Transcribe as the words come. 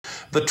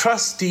The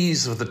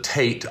trustees of the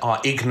Tate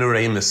are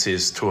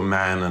ignoramuses to a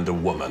man and a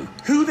woman.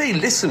 Who they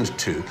listened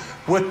to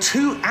were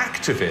two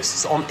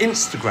activists on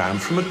Instagram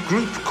from a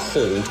group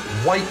called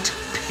White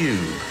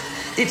Pube.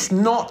 It's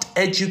not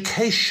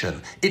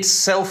education, it's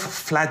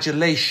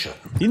self-flagellation.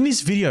 In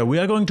this video, we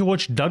are going to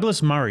watch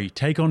Douglas Murray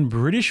take on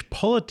British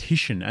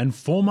politician and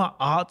former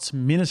arts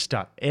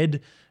minister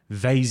Ed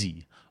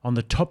Vaizey on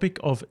the topic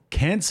of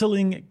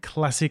cancelling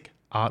classic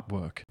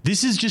artwork.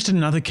 This is just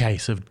another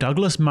case of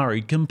Douglas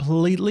Murray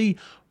completely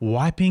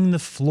wiping the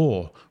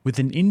floor with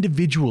an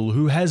individual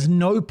who has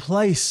no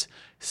place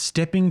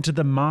stepping to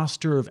the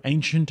master of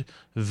ancient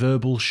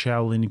verbal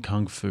Shaolin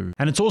Kung Fu.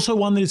 And it's also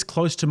one that is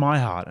close to my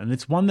heart, and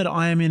it's one that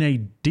I am in a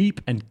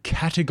deep and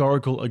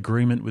categorical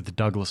agreement with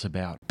Douglas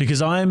about.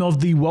 Because I am of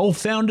the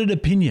well-founded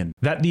opinion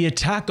that the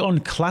attack on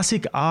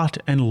classic art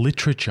and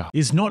literature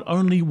is not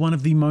only one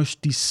of the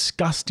most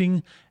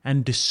disgusting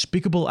and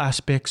despicable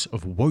aspects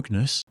of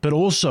wokeness, but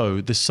also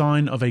the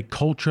sign of a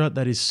culture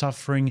that is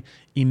suffering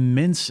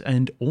immense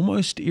and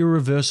almost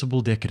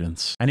irreversible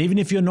decadence. And even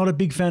if you're not a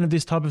big fan of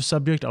this type of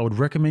subject, I would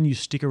recommend you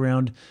stick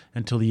around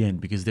until the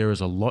end because there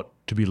is a lot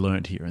to be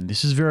learned here, and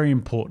this is very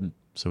important.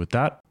 So with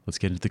that, let's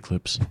get into the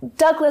clips.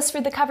 Douglas, for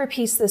the cover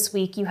piece this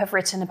week, you have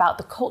written about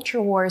the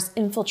culture wars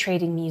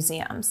infiltrating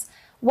museums.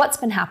 What's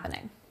been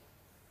happening?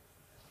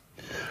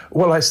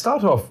 Well, I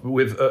start off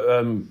with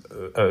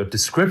a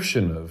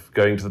description of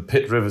going to the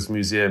Pitt Rivers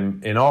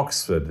Museum in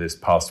Oxford this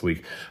past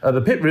week.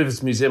 The Pitt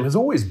Rivers Museum has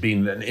always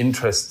been an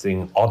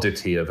interesting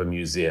oddity of a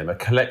museum, a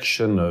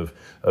collection of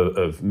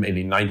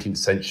mainly 19th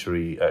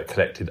century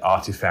collected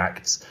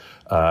artifacts.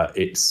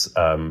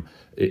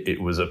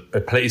 It was a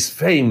place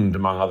famed,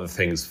 among other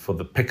things, for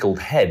the pickled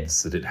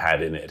heads that it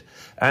had in it.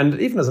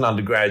 And even as an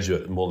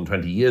undergraduate more than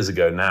 20 years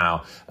ago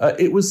now,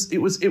 it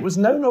was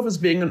known of as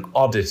being an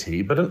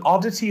oddity, but an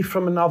oddity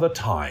from another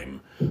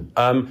time.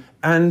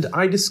 And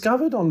I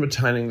discovered on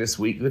returning this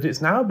week that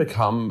it's now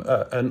become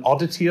an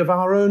oddity of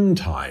our own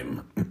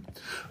time.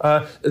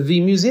 The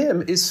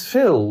museum is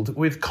filled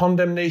with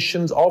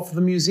condemnations of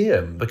the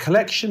museum. The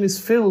collection is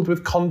filled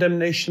with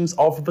condemnations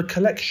of the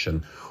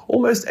collection.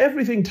 Almost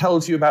everything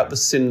tells you about the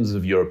sins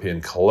of European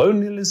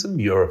colonialism,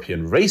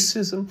 European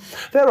racism.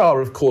 There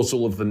are, of course,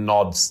 all of the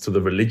nods to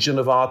the religion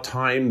of our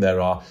time. There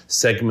are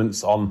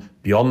segments on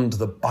Beyond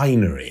the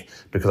Binary,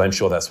 because I'm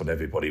sure that's what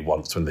everybody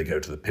wants when they go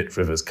to the Pitt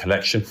Rivers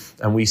collection.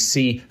 And we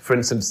see, for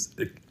instance,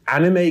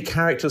 anime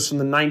characters from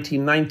the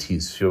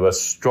 1990s who are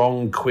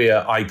strong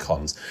queer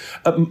icons.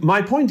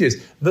 My point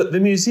is that the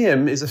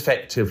museum is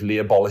effectively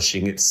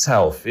abolishing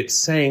itself. It's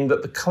saying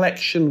that the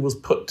collection was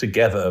put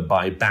together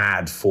by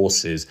bad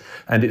forces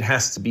and it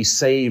has to be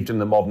saved in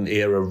the modern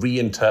era,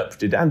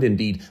 reinterpreted and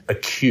indeed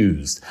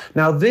accused.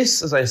 Now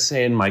this, as I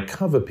say in my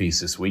cover piece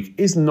this week,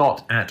 is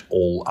not at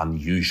all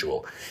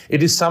unusual.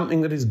 It is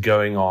something that is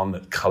going on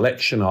at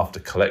collection after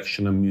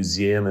collection and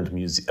museum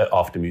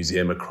after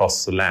museum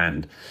across the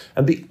land.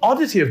 And the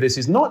oddity of this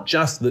is not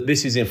just that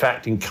this is in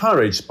fact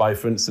encouraged by,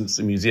 for instance,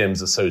 the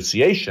Museums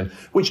Association,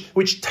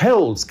 which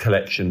tells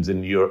collections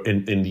in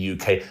the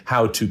UK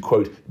how to,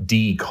 quote,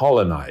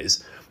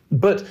 decolonize,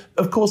 but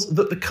of course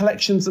that the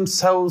collections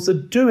themselves are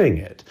doing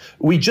it.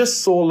 We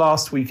just saw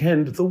last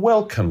weekend the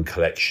Wellcome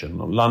collection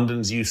on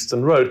London's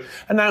Euston Road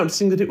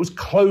announcing that it was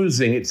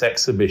closing its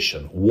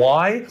exhibition.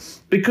 Why?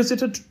 Because it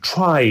had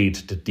tried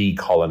to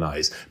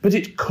decolonize, but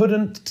it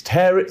couldn't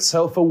tear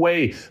itself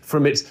away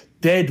from its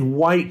dead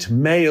white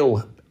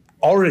male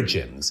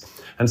origins.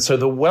 And so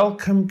the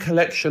Wellcome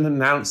collection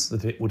announced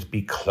that it would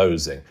be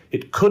closing.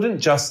 It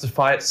couldn't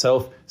justify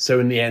itself, so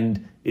in the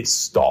end, it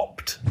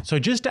stopped. So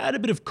just to add a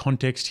bit of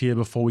context here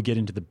before we get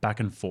into the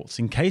back and forths,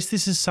 in case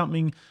this is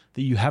something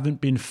that you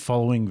haven't been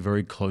following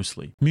very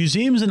closely.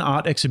 Museums and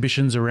art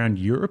exhibitions around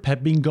Europe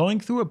have been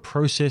going through a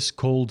process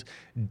called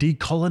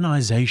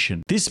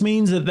decolonization. This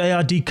means that they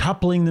are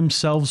decoupling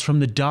themselves from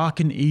the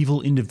dark and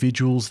evil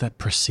individuals that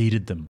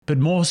preceded them, but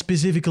more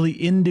specifically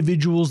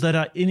individuals that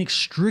are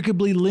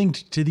inextricably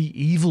linked to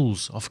the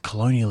evils of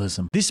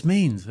colonialism. This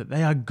means that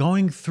they are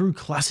going through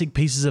classic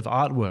pieces of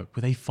artwork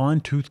with a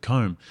fine-tooth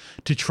comb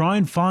to try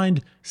and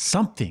find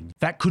something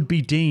that could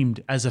be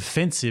deemed as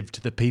offensive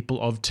to the people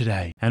of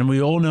today. And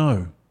we all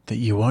know that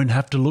you won't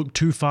have to look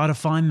too far to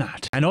find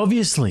that. And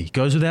obviously, it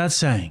goes without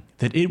saying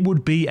that it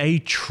would be a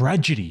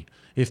tragedy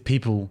if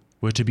people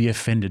were to be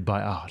offended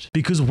by art.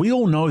 Because we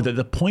all know that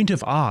the point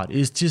of art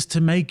is just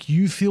to make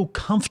you feel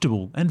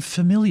comfortable and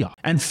familiar.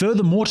 And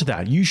furthermore to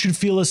that, you should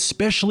feel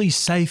especially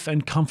safe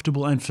and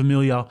comfortable and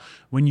familiar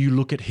when you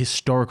look at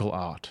historical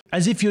art,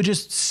 as if you're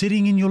just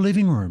sitting in your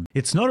living room.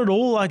 It's not at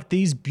all like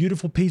these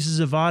beautiful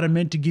pieces of art are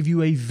meant to give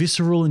you a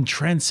visceral and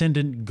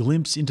transcendent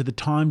glimpse into the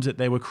times that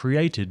they were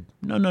created.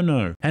 No, no,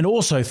 no. And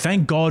also,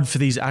 thank God for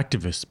these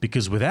activists,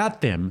 because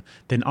without them,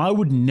 then I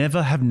would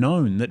never have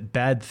known that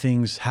bad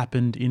things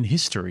happened in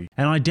history.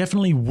 and I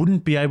definitely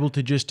wouldn't be able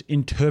to just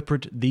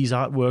interpret these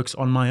artworks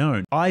on my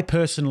own. I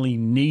personally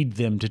need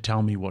them to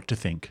tell me what to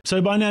think.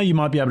 So by now you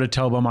might be able to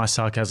tell by my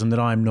sarcasm that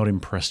I am not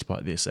impressed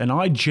by this, and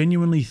I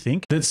genuinely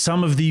think that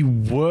some of the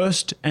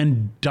worst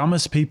and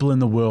dumbest people in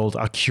the world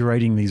are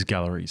curating these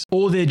galleries,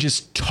 or they're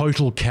just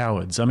total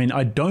cowards. I mean,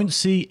 I don't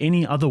see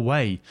any other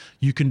way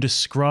you can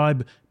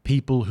describe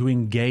people who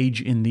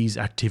engage in these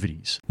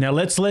activities. Now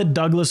let's let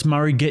Douglas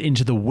Murray get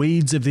into the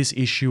weeds of this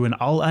issue, and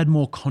I'll add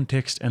more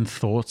context and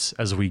thoughts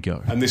as we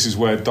go. And this is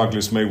where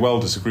Douglas may well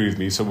disagree with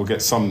me, so we'll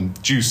get some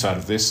juice out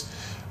of this,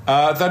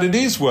 that it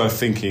is worth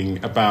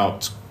thinking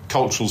about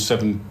cultural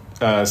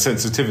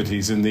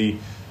sensitivities in the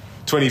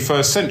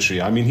 21st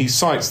century. I mean, he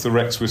cites the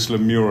Rex Whistler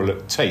mural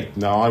at Tate.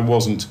 Now, I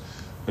wasn't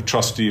a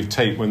trustee of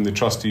Tate when the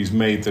trustees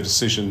made the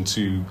decision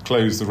to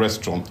close the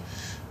restaurant,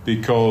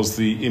 because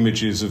the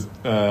images of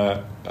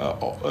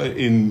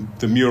in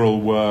the mural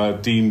were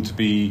deemed to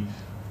be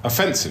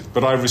offensive.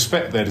 But I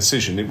respect their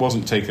decision. It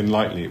wasn't taken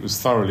lightly. It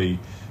was thoroughly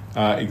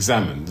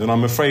examined. And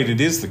I'm afraid it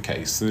is the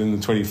case that in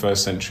the 21st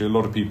century, a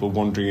lot of people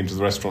wandering into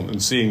the restaurant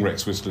and seeing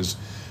Rex Whistler's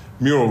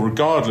mural,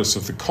 regardless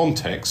of the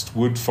context,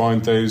 would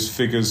find those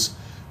figures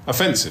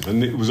offensive.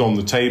 And it was on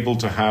the table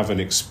to have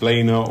an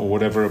explainer or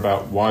whatever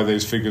about why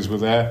those figures were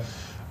there.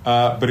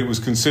 But it was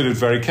considered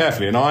very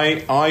carefully. And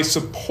I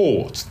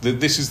support, that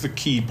this is the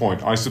key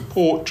point, I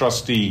support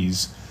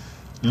trustees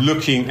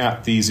looking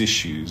at these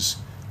issues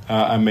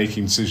and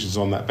making decisions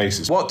on that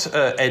basis. What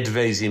Ed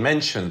Vasey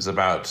mentions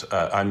about,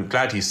 I'm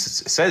glad he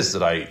says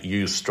that I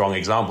use strong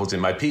examples in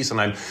my piece,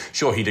 and I'm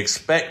sure he'd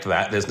expect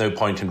that. There's no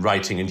point in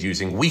writing and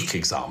using weak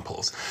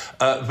examples.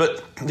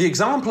 But the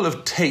example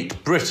of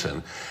Tate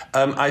Britain,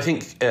 I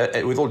think,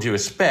 with all due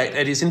respect,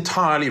 Ed is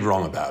entirely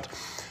wrong about.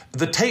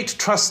 The Tate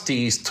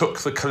trustees took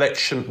the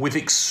collection with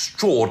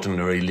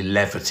extraordinary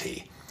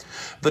levity.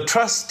 The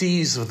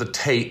trustees of the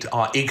Tate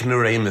are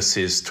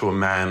ignoramuses to a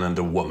man and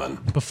a woman.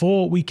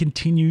 Before we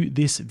continue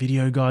this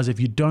video, guys, if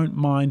you don't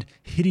mind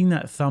hitting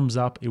that thumbs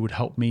up, it would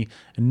help me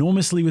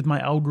enormously with my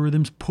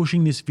algorithms,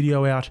 pushing this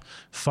video out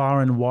far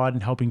and wide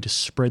and helping to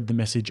spread the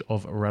message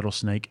of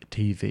Rattlesnake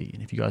TV.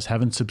 And if you guys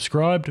haven't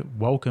subscribed,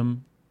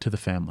 welcome to the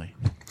family.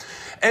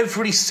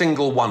 Every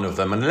single one of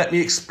them, and let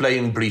me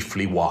explain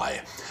briefly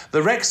why.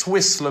 The Rex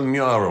Whistler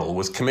mural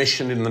was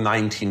commissioned in the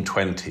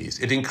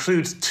 1920s. It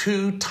includes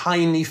two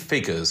tiny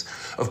figures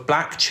of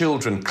black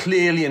children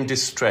clearly in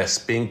distress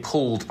being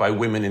pulled by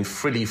women in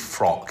frilly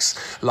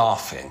frocks,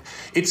 laughing.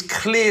 It's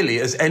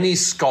clearly, as any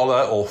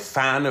scholar or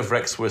fan of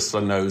Rex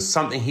Whistler knows,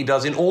 something he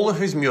does in all of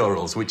his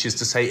murals, which is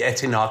to say,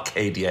 et in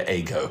Arcadia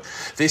ego.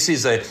 This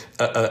is a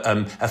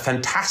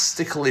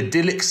fantastical,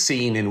 idyllic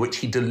scene in which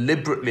he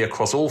deliberately,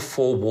 across all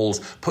four walls,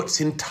 puts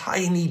in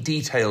tiny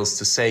details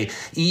to say,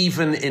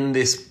 even in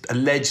this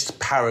alleged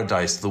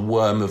paradise, the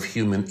worm of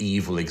human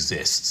evil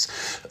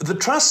exists. The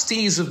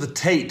trustees of the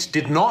Tate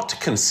did not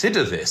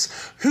consider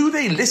this. Who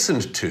they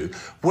listened to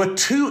were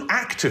two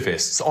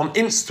activists on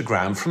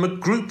Instagram from a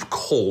group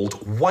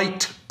called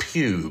White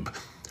Pube.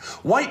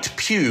 White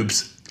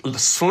Pube's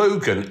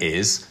slogan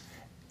is,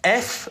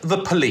 F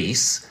the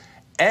police,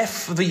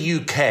 F the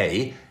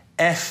UK,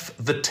 F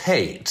the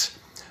Tate.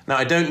 Now,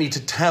 I don't need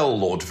to tell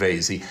Lord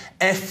Vasey,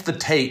 F the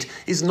Tate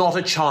is not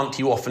a chant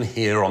you often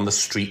hear on the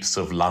streets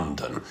of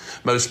London.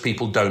 Most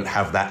people don't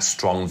have that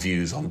strong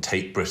views on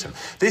Tate Britain.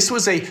 This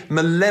was a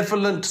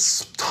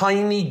malevolent,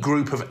 tiny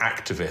group of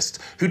activists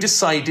who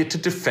decided to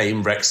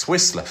defame Rex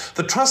Whistler.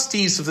 The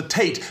trustees of the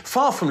Tate,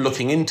 far from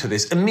looking into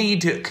this,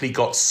 immediately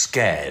got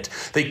scared.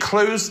 They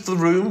closed the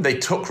room, they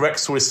took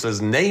Rex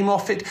Whistler's name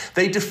off it,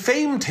 they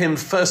defamed him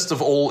first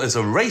of all as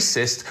a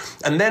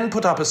racist, and then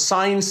put up a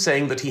sign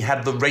saying that he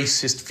had the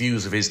racist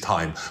views of his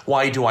time.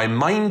 Why do I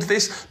mind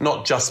this?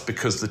 Not just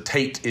because the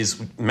Tate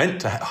is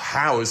meant to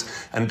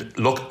house and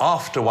look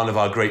after one of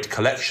our great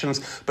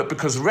collections, but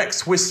because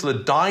Rex Whistler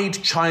died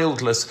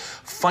childless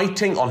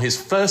fighting on his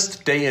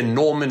first day in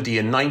Normandy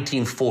in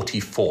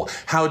 1944.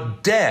 How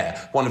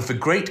dare one of the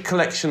great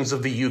collections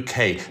of the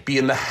UK be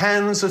in the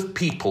hands of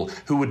people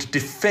who would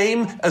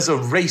defame as a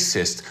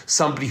racist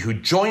somebody who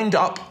joined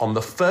up on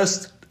the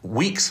first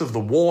weeks of the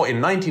war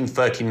in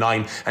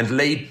 1939 and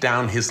laid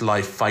down his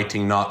life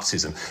fighting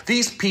Nazism.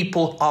 These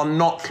people are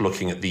not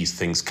looking at these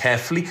things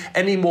carefully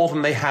any more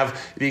than they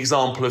have the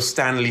example of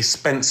Stanley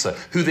Spencer,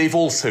 who they've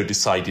also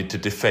decided to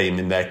defame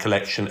in their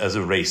collection as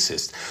a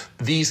racist.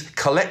 These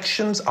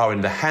collections are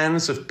in the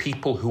hands of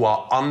people who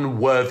are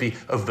unworthy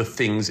of the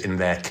things in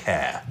their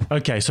care.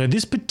 Okay, so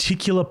this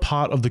particular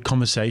part of the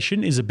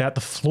conversation is about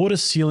the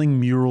floor-to-ceiling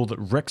mural that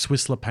Rex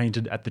Whistler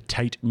painted at the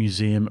Tate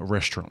Museum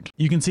restaurant.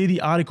 You can see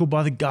the article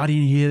by The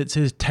Guardian here that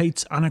says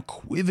Tate's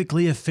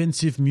unequivocally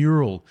offensive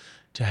mural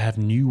to have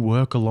new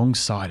work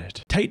alongside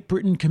it. Tate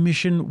Britain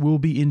Commission will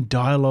be in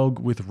dialogue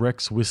with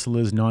Rex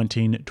Whistler's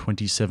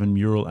 1927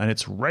 mural and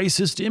its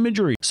racist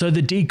imagery. So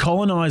the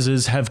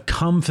decolonizers have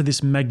come for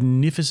this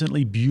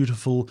magnificently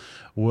beautiful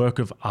work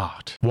of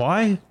art.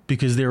 Why?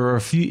 Because there are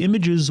a few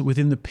images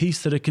within the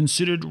piece that are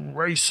considered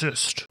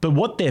racist. But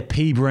what their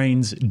pea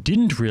brains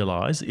didn't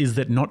realize is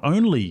that not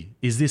only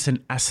is this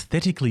an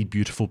aesthetically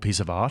beautiful piece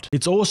of art,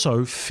 it's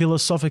also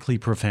philosophically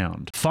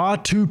profound. Far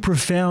too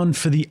profound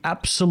for the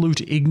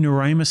absolute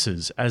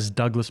ignoramuses, as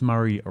Douglas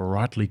Murray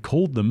rightly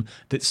called them,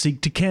 that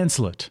seek to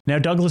cancel it. Now,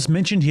 Douglas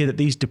mentioned here that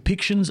these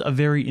depictions are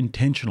very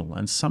intentional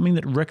and something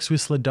that Rex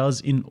Whistler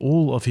does in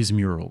all of his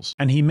murals.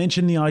 And he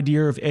mentioned the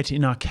idea of et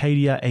in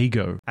Arcadia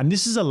ego. And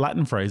this is a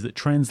Latin phrase that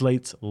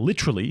translates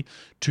literally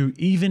to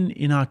even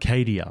in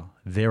Arcadia,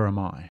 there am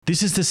I.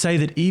 This is to say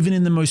that even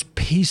in the most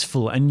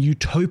peaceful and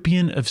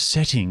utopian of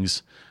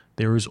settings,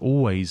 there is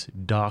always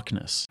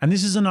darkness. And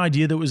this is an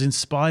idea that was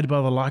inspired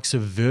by the likes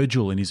of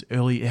Virgil in his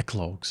early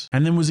eclogues,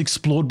 and then was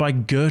explored by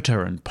Goethe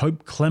and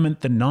Pope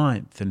Clement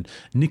IX and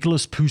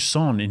Nicolas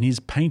Poussin in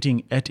his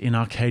painting Et in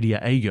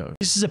Arcadia Ego.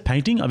 This is a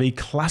painting of a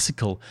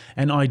classical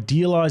and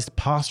idealized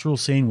pastoral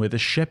scene where the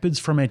shepherds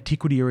from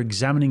antiquity are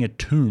examining a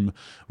tomb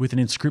with an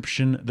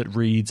inscription that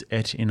reads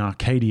Et in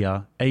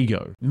Arcadia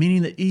Ego,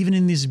 meaning that even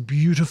in this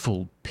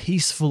beautiful,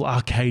 peaceful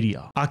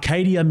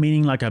Arcadia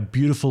meaning like a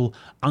beautiful,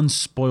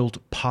 unspoilt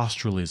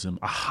pastoralism,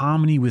 a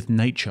harmony with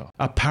nature,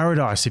 a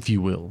paradise, if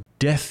you will,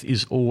 death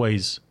is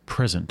always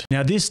present.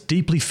 Now, this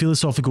deeply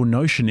philosophical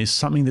notion is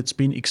something that's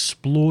been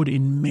explored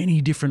in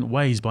many different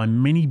ways by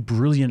many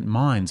brilliant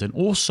minds, and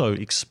also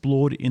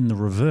explored in the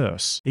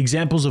reverse.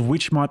 Examples of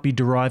which might be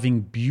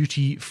deriving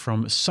beauty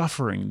from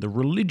suffering, the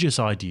religious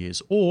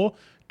ideas, or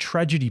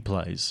tragedy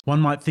plays.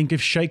 One might think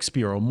of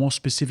Shakespeare, or more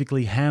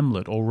specifically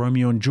Hamlet or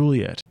Romeo and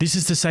Juliet. This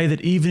is to say that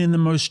even in the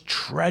most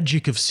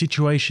tragic of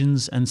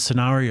situations and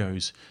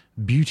scenarios,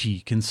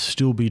 beauty can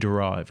still be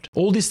derived.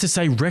 All this to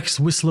say, Rex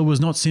Whistler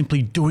was not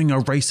simply doing a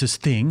racist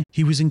thing,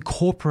 he was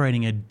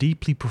incorporating a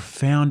deeply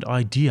profound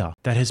idea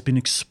that has been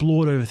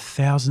explored over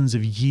thousands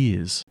of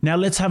years. Now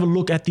let's have a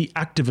look at the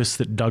activists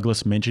that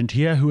Douglas mentioned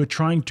here who are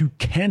trying to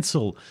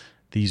cancel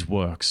these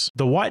works.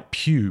 The White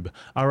Pube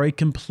are a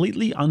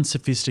completely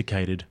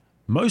unsophisticated,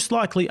 most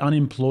likely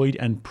unemployed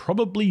and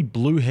probably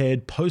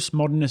blue-haired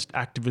postmodernist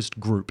activist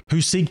group who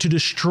seek to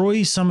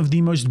destroy some of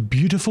the most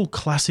beautiful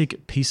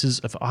classic pieces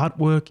of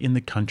artwork in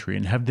the country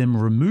and have them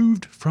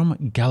removed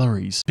from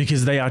galleries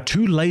because they are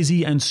too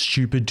lazy and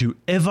stupid to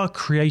ever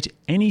create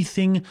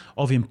anything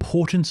of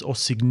importance or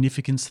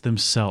significance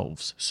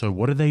themselves. So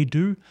what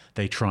do?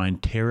 They try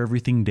and tear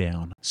everything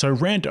down. So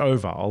rant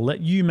over. I'll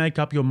let you make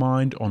up your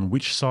mind on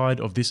which side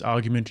of this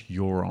argument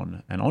you're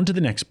on. And on to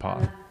the next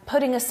part.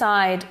 Putting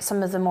aside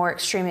some of the more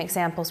extreme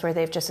examples where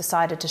they've just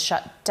decided to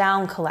shut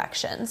down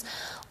collections,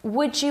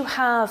 would you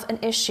have an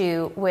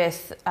issue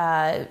with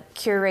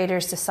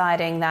curators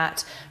deciding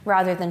that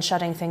rather than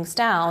shutting things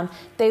down,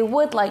 they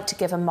would like to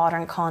give a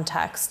modern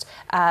context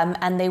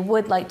and they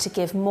would like to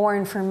give more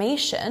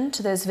information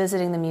to those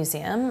visiting the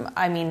museum?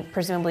 I mean,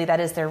 presumably that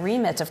is their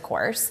remit, of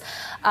course,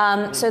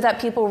 so that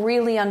people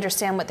really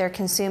understand what they're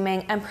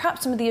consuming and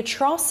perhaps some of the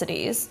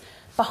atrocities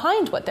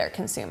behind what they're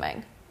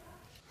consuming.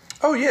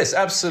 Oh, yes,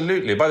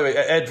 absolutely. By the way,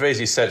 Ed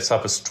Vasey sets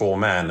up a straw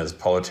man, as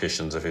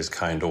politicians of his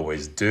kind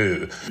always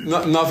do.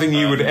 Nothing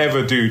you would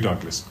ever do,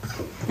 Douglas.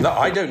 No,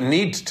 I don't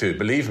need to,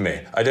 believe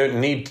me. I don't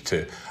need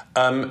to.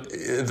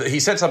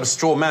 He sets up a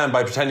straw man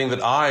by pretending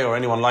that I or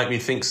anyone like me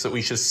thinks that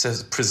we should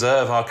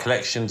preserve our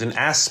collections in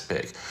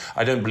aspic.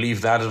 I don't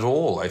believe that at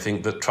all. I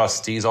think that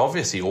trustees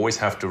obviously always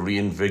have to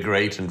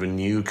reinvigorate and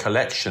renew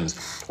collections.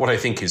 What I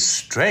think is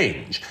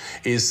strange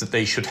is that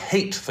they should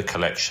hate the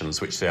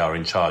collections which they are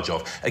in charge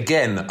of.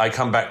 Again, I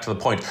come back to the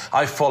point.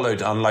 I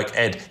followed, unlike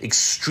Ed,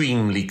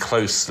 extremely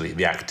closely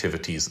the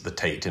activities at the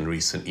Tate in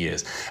recent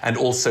years, and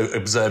also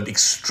observed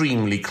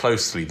extremely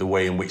closely the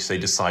way in which they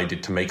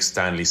decided to make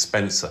Stanley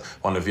Spencer,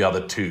 one of the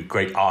other two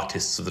great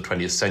artists of the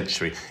 20th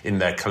century, in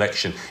their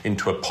collection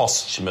into a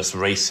posthumous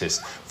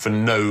racist for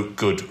no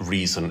good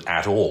reason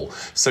at all.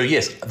 So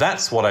yes,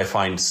 that's what I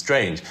find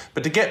strange.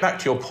 But to get back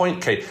to your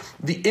point, Kate,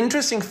 the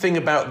interesting thing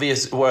about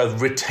this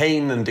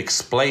retain and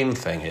explain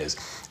thing is,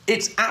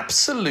 it's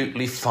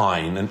absolutely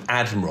fine and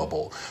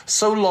admirable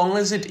so long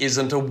as it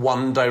isn't a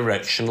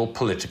one-directional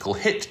political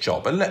hit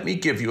job. And let me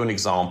give you an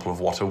example of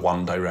what a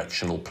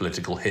one-directional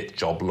political hit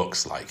job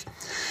looks like.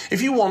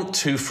 If you want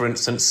to, for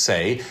instance,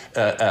 say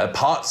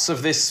parts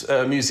of this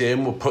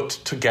museum were put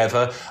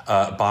together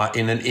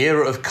in an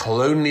era of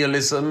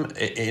colonialism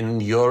in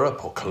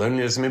Europe or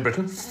colonialism in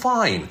Britain,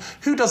 fine.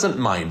 Who doesn't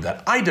mind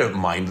that? I don't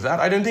mind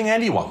that. I don't think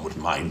anyone would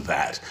mind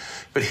that.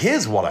 But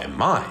here's what I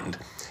mind.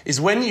 Is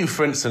when you,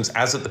 for instance,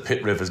 as at the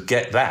Pitt Rivers,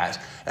 get that,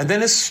 and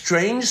then a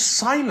strange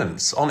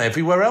silence on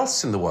everywhere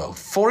else in the world.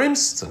 For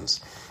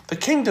instance, the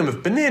Kingdom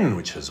of Benin,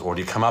 which has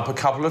already come up a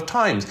couple of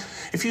times.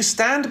 If you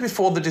stand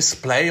before the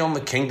display on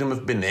the Kingdom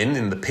of Benin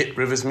in the Pitt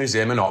Rivers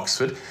Museum in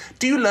Oxford,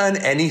 do you learn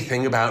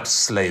anything about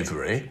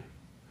slavery?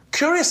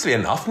 Curiously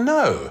enough,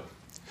 no.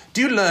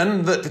 Do you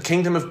learn that the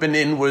Kingdom of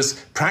Benin was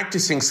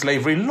practicing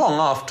slavery long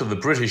after the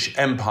British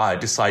Empire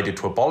decided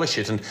to abolish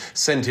it and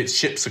sent its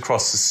ships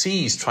across the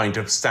seas trying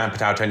to stamp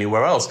it out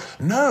anywhere else?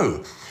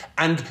 No.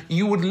 And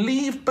you would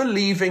leave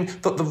believing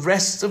that the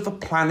rest of the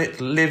planet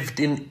lived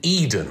in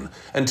Eden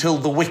until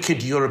the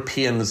wicked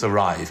Europeans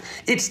arrive.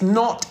 It's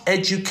not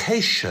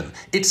education,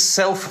 it's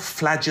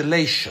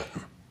self-flagellation.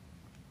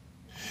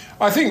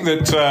 I think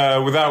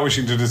that without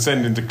wishing to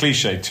descend into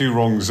cliche, two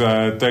wrongs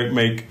don't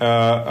make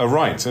a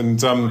right.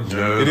 And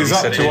it is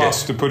up to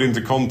us to put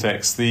into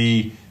context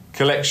the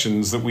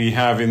collections that we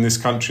have in this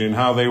country and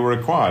how they were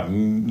acquired.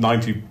 And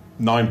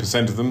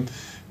 99% of them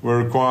were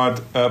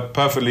acquired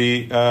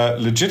perfectly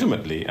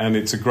legitimately. And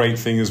it's a great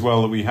thing as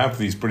well that we have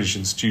these British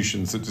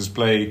institutions that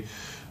display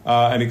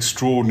an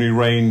extraordinary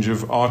range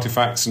of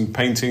artefacts and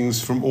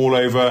paintings from all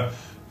over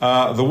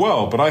the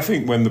world. But I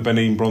think when the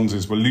Benin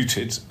bronzes were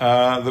looted,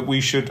 that we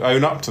should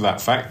own up to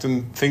that fact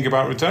and think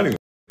about returning them.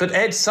 But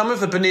Ed, some of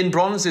the Benin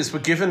bronzes were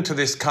given to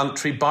this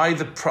country by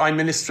the Prime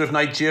Minister of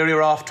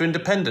Nigeria after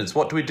independence.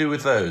 What do we do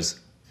with those?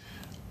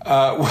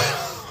 Well,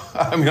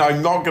 I mean,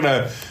 I'm not going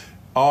to...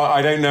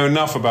 I don't know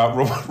enough about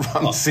Robert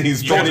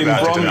Runce's Benin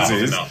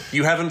bronzes.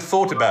 You haven't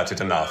thought about it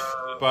enough.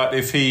 But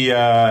if he...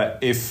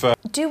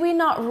 Do we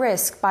not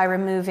risk, by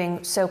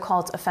removing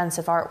so-called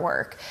offensive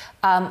artwork,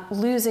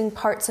 losing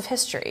parts of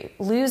history,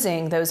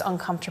 losing those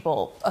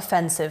uncomfortable,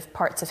 offensive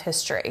parts of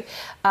history?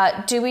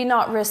 Do we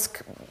not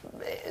risk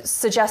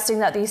suggesting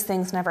that these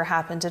things never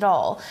happened at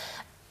all?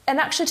 And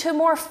actually, to a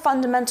more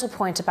fundamental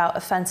point about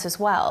offense as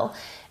well,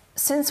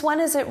 since when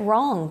is it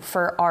wrong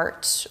for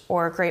art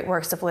or great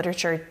works of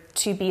literature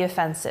to be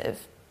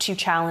offensive, to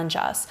challenge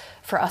us,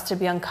 for us to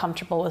be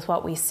uncomfortable with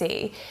what we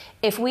see?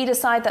 If we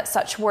decide that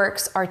such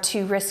works are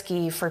too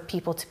risky for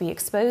people to be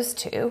exposed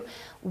to,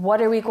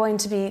 what are we going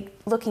to be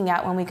looking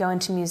at when we go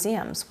into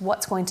museums?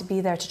 What's going to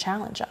be there to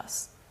challenge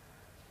us?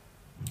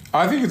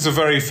 I think it's a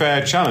very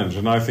fair challenge,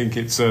 and I think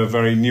it's a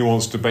very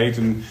nuanced debate,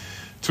 and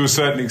to a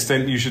certain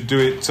extent you should do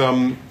it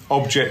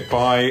object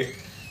by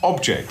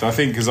object. I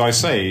think, as I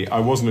say, I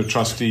wasn't a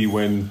trustee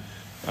when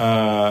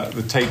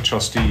the Tate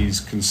trustees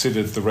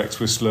considered the Rex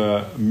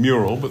Whistler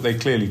mural, but they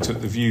clearly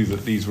took the view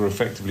that these were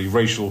effectively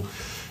racial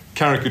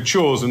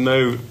caricatures, and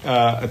no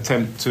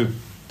attempt to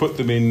put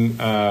them in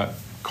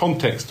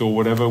context or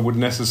whatever would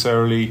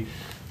necessarily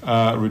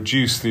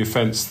reduce the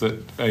offence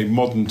that a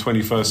modern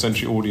 21st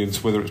century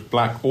audience, whether it's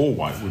black or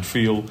white, would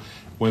feel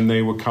when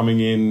they were coming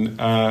in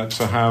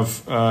to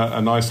have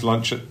a nice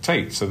lunch at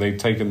Tate. So they've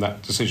taken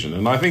that decision.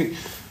 And I think,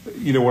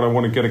 you know, what I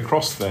want to get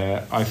across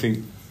there, I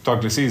think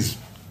Douglas is,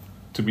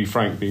 to be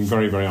frank, being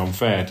very, very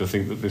unfair to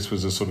think that this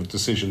was a sort of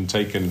decision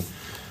taken,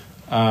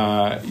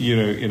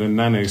 in a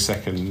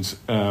nanosecond.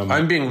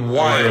 I'm being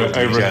wild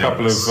over a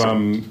couple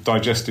of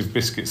digestive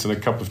biscuits and a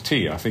cup of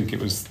tea. I think it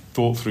was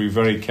thought through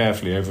very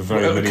carefully over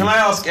very many months. Can I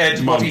ask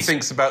Ed what he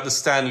thinks about the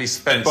Stanley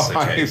Spencer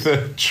case? By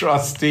the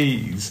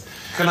trustees.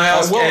 Can I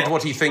ask Ed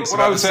what he thinks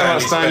about the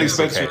Stanley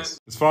Spencer case?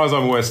 As far as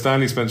I'm aware,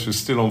 Stanley Spencer is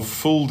still on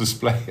full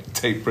display at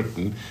Tate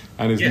Britain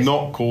and is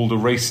not called a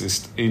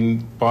racist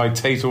by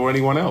Tate or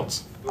anyone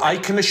else. I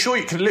can assure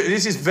you,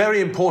 this is very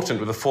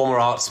important with a former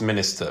arts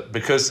minister,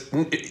 because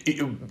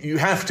you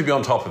have to be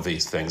on top of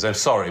these things. I'm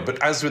sorry,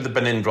 but as with the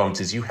Benin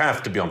bronzes, you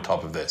have to be on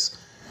top of this.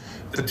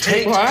 The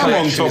Tate I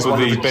am on top of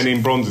the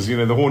Benin bronzes. You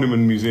know, the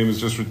Horniman Museum has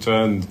just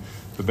returned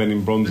the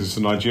Benin bronzes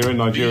to Nigeria.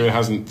 Nigeria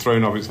hasn't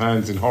thrown up its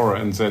hands in horror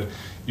and said,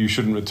 you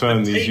shouldn't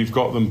return these. You've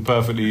got them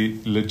perfectly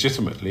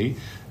legitimately.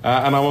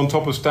 And I'm on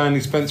top of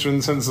Stanley Spencer in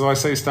the sense that I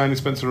say Stanley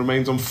Spencer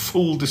remains on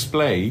full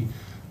display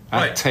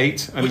at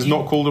Tate and is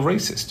not called a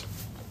racist.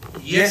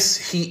 Yes,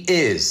 he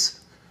is.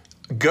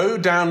 Go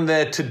down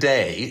there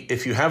today,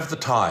 if you have the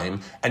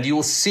time, and you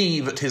will see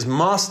that his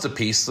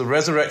masterpiece, The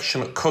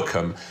Resurrection at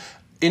Cookham,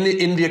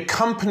 in the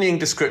accompanying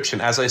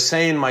description, as I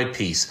say in my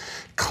piece,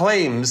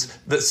 claims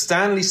that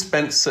Stanley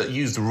Spencer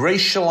used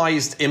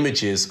racialized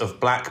images of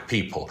black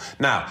people.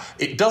 Now,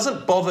 it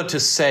doesn't bother to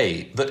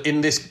say that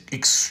in this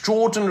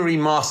extraordinary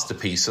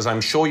masterpiece, as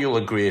I'm sure you'll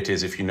agree it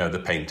is if you know the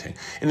painting,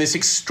 in this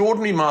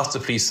extraordinary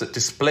masterpiece that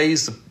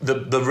displays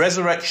the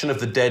resurrection of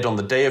the dead on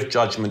the Day of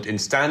Judgment in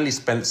Stanley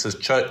Spencer's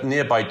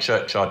nearby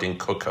churchyard in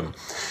Cookham,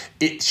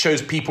 it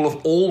shows people of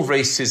all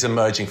races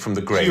emerging from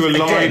the grave.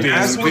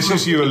 This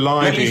is you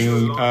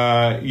eliding,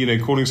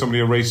 calling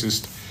somebody a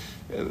racist.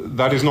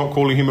 That is not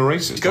calling him a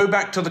racist. Go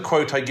back to the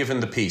quote I give in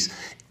the piece.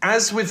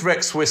 As with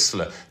Rex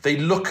Whistler, they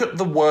look at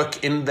the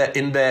work in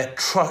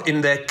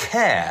their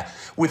care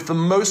with the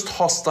most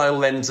hostile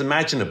lens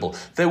imaginable.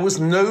 There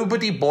was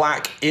nobody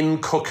black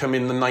in Cookham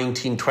in the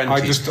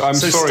 1920s. I'm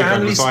sorry,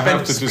 Douglas, I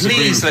have to disagree.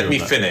 Please let me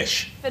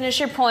finish. Finish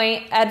your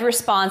point. Ed,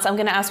 response. I'm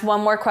going to ask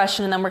one more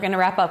question and then we're going to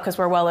wrap up because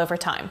we're well over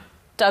time.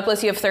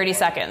 Douglas, you have 30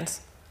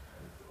 seconds.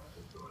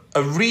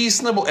 A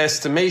reasonable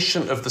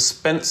estimation of the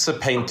Spencer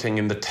painting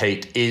in the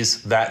Tate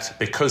is that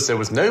because there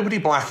was nobody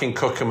black in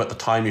Cookham at the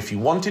time, if you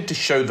wanted to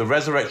show the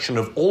resurrection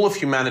of all of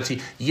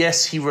humanity,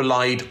 yes, he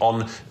relied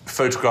on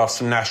photographs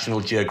from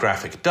National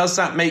Geographic. Does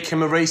that make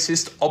him a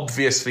racist?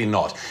 Obviously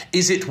not.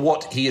 Is it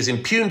what he is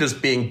impugned as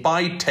being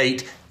by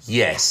Tate?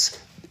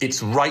 Yes,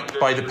 it's right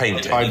by the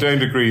painting. I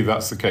don't agree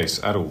that's the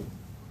case at all.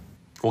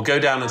 We'll go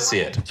down and see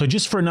it. So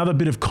just for another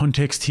bit of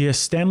context here,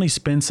 Stanley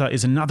Spencer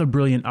is another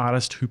brilliant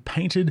artist who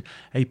painted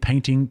a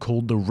painting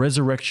called The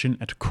Resurrection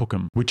at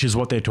Cookham, which is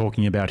what they're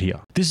talking about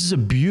here. This is a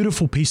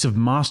beautiful piece of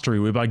mastery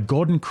whereby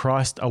God and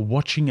Christ are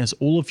watching as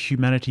all of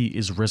humanity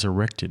is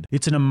resurrected.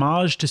 It's an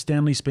homage to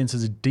Stanley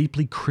Spencer's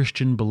deeply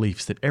Christian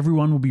beliefs that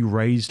everyone will be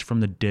raised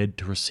from the dead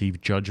to receive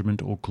judgment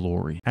or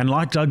glory. And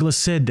like Douglas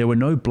said, there were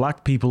no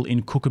black people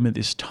in Cookham at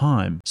this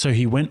time, so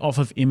he went off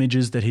of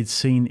images that he'd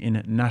seen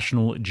in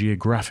National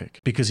Geographic,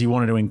 because he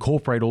wanted to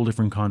incorporate all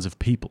different kinds of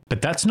people.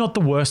 But that's not the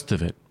worst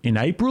of it. In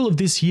April of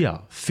this year,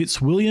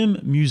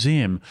 Fitzwilliam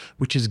Museum,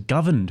 which is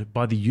governed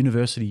by the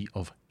University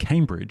of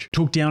Cambridge,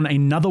 took down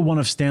another one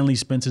of Stanley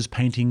Spencer's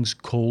paintings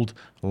called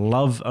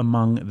Love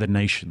Among the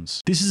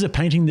Nations. This is a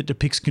painting that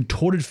depicts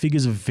contorted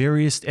figures of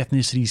various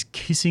ethnicities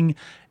kissing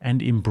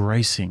and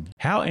embracing.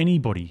 How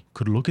anybody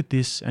could look at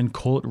this and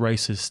call it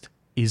racist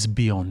is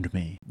beyond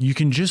me. You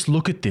can just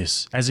look at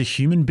this as a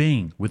human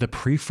being with a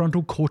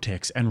prefrontal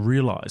cortex and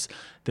realize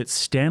that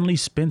Stanley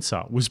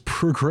Spencer was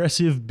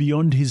progressive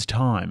beyond his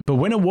time. But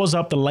when it was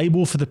up, the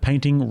label for the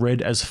painting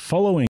read as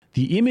following: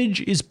 "The image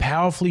is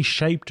powerfully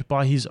shaped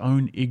by his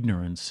own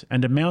ignorance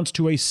and amounts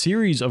to a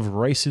series of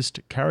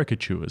racist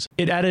caricatures."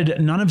 It added,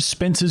 "None of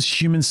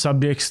Spencer's human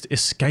subjects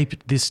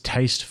escaped this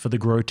taste for the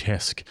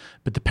grotesque,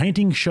 but the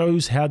painting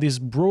shows how this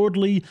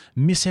broadly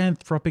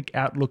misanthropic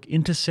outlook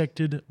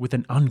intersected with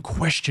an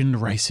unquestioned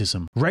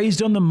racism.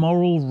 Raised on the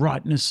moral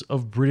rightness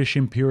of British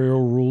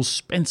imperial rule,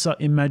 Spencer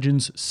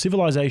imagines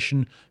civilization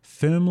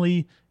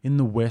firmly in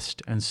the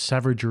West and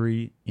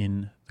savagery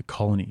in the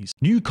colonies.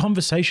 New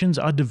conversations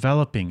are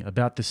developing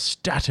about the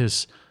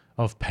status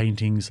of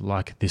paintings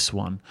like this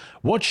one.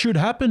 What should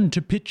happen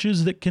to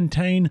pictures that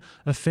contain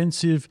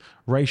offensive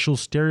racial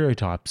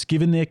stereotypes,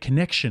 given their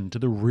connection to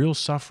the real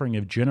suffering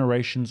of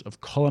generations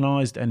of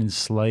colonized and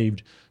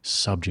enslaved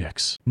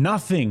subjects?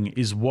 Nothing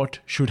is what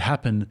should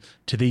happen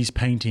to these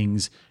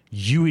paintings,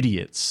 you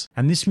idiots.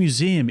 And this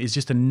museum is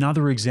just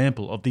another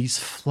example of these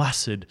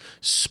flaccid,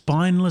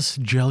 spineless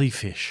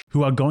jellyfish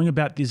who are going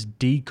about this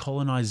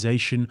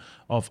decolonization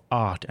of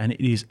art, and it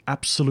is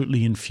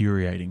absolutely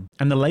infuriating.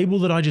 And the label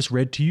that I just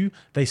read to you,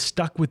 they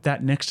stuck with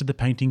that next to the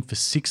painting for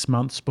 6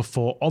 months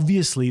before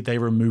obviously they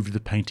removed the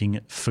painting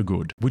for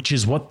good, which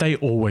is what they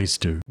always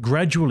do.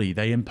 Gradually,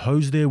 they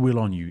impose their will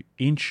on you,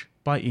 inch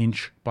by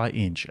inch by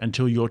inch,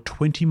 until you're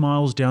 20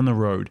 miles down the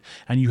road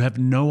and you have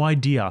no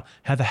idea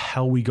how the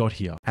hell we got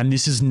here. And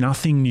this is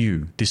nothing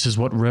new. This is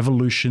what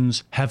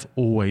revolutions have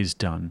always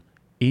done.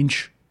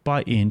 Inch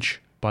by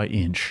inch by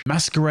inch,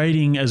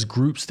 masquerading as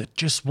groups that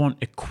just want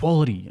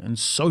equality and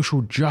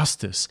social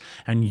justice,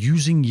 and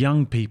using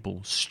young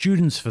people,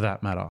 students for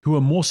that matter, who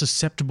are more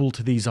susceptible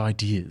to these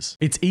ideas.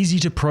 It's easy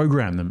to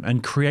program them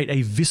and create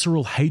a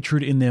visceral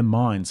hatred in their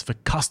minds for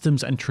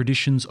customs and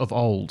traditions of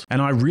old.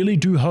 And I really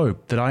do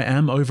hope that I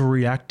am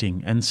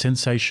overreacting and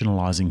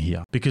sensationalizing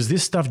here, because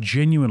this stuff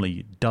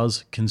genuinely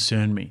does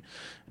concern me.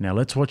 Now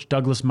let's watch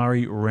Douglas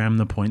Murray ram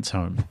the points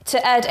home.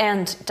 To Ed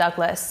and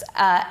Douglas,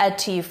 Ed,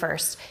 to you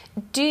first.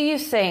 Do you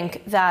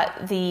think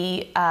that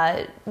the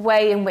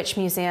way in which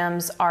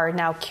museums are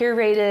now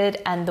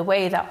curated and the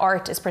way that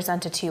art is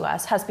presented to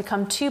us has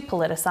become too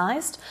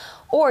politicized?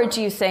 Or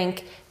do you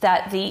think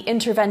that the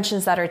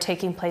interventions that are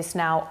taking place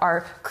now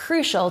are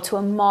crucial to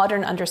a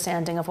modern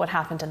understanding of what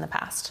happened in the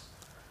past?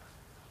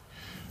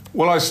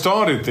 Well, I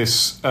started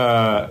this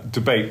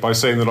debate by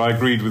saying that I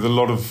agreed with a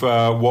lot of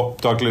what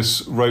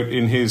Douglas wrote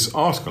in his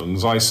article. And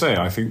as I say,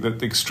 I think that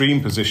the extreme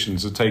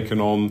positions are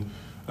taken on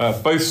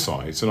both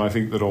sides. And I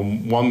think that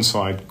on one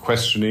side,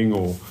 questioning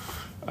or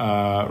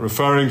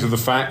referring to the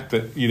fact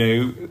that, you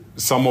know,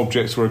 some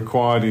objects were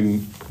acquired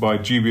by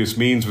dubious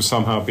means were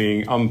somehow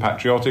being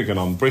unpatriotic and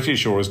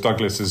un-British, or as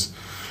Douglas has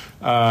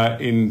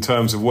in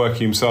terms of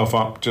working himself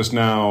up just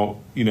now,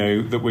 you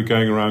know, that we're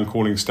going around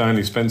calling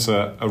Stanley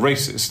Spencer a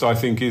racist, I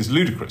think is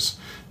ludicrous.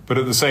 But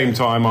at the same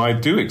time, I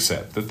do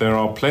accept that there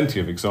are plenty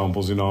of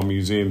examples in our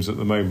museums at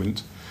the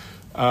moment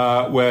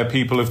where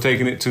people have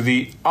taken it to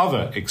the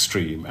other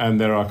extreme, and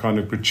there are kind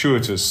of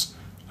gratuitous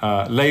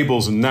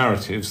labels and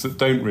narratives that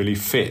don't really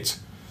fit.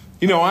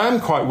 You know, I am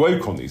quite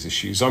woke on these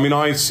issues. I mean,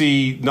 I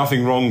see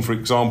nothing wrong, for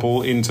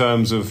example, in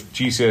terms of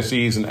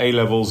GCSEs and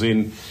A-levels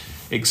in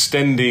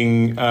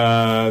extending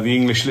the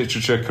English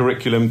literature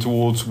curriculum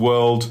towards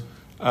world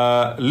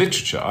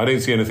literature. I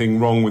don't see anything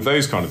wrong with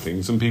those kind of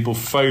things, and people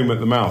foam at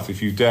the mouth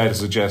if you dare to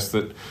suggest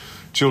that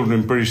children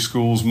in British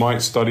schools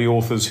might study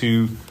authors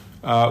who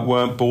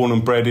weren't born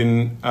and bred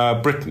in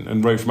Britain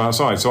and wrote from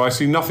outside. So I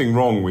see nothing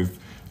wrong with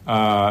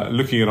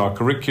looking at our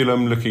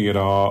curriculum, looking at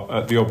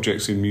the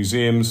objects in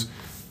museums,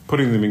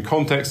 putting them in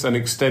context and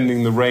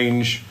extending the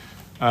range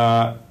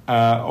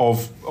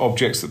of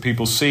objects that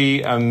people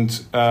see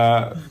and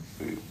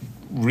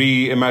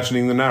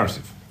reimagining the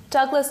narrative.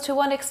 Douglas, to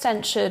what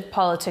extent should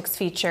politics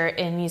feature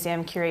in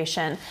museum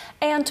curation?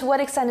 And to what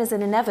extent is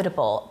it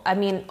inevitable? I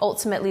mean,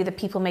 ultimately, the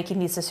people making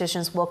these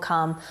decisions will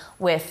come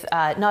with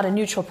not a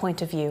neutral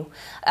point of view.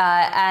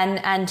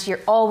 And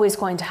you're always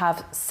going to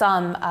have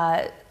some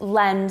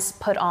lens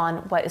put on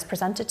what is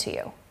presented to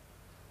you.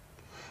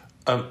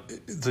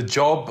 The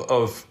job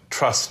of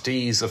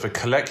trustees of a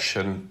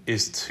collection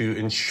is to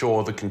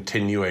ensure the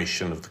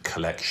continuation of the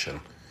collection,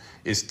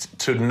 is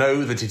to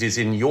know that it is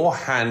in your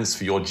hands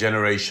for your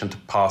generation to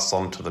pass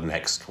on to the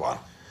next one.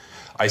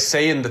 I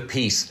say in the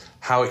piece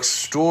how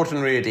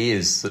extraordinary it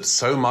is that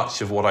so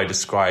much of what I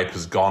described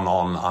has gone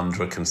on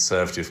under a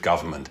Conservative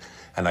government.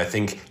 And I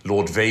think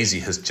Lord Vasey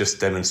has just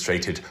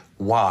demonstrated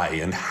why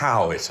and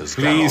how it has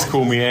gone on. Please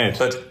call me Ed.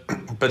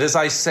 But as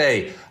I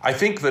say, I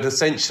think that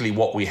essentially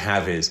what we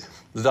have is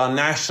that our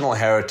national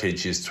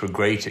heritage is to a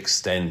great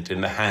extent in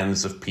the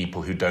hands of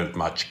people who don't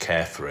much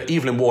care for it.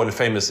 Evelyn Waugh, in a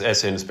famous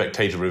essay in The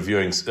Spectator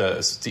reviewing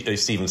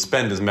Stephen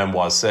Spender's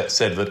memoirs,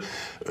 said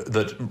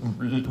that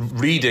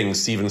reading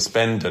Stephen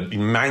Spender,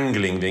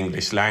 mangling the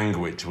English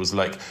language, was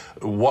like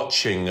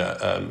watching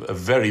a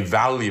very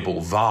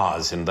valuable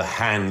vase in the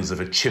hands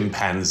of a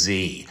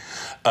chimpanzee.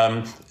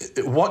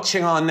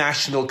 Watching our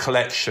national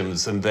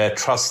collections and their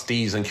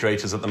trustees and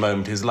curators at the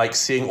moment is like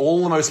seeing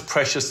all the most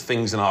precious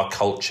things in our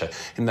culture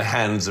in the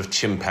hands of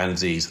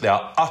chimpanzees. They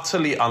are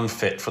utterly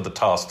unfit for the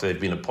task they've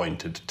been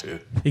appointed to.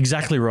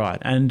 Exactly right.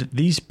 And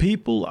these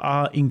people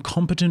are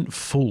incompetent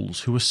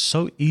fools who are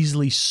so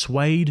easily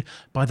swayed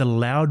by the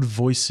loud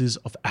voices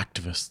of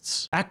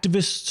activists.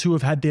 Activists who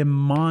have had their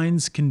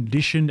minds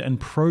conditioned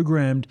and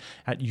programmed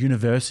at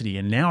university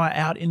and now are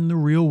out in the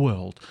real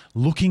world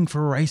looking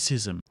for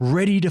racism,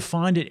 ready to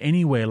find it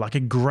anywhere like a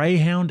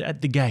greyhound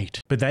at the gate.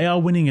 But they are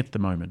winning at the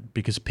moment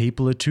because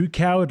people are too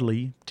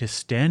cowardly to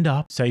stand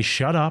up, say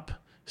shut up,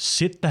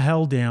 sit the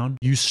hell down,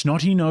 you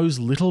snotty-nosed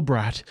little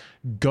brat,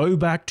 go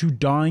back to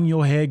dyeing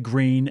your hair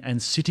green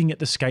and sitting at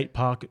the skate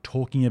park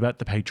talking about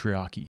the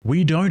patriarchy.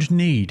 We don't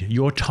need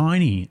your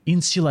tiny,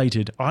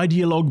 insulated,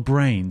 ideologue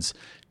brains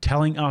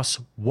telling us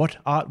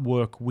what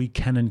artwork we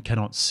can and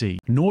cannot see.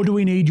 Nor do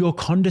we need your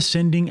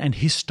condescending and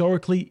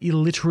historically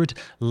illiterate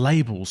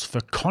labels for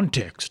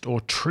context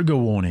or trigger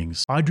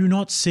warnings. I do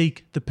not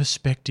seek the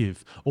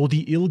perspective or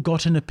the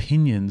ill-gotten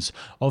opinions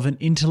of an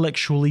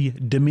intellectually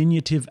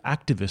diminutive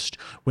activist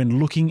when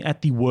looking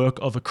at the work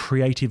of a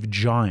creative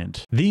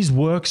giant. These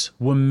works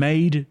were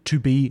made to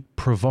be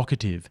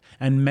provocative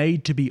and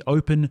made to be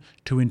open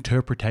to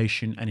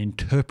interpretation, and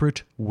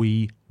interpret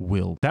we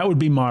will. That would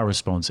be my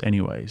response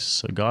anyways.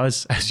 So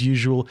guys, as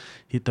usual,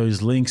 hit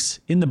those links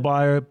in the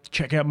bio,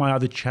 check out my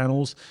other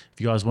channels.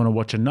 If you guys want to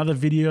watch another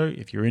video,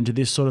 if you're into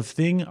this sort of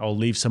thing, I'll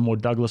leave some more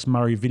Douglas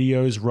Murray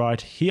videos right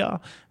here.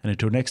 And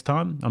until next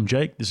time, I'm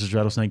Jake, this is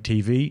Rattlesnake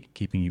TV,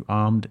 keeping you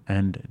armed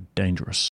and dangerous.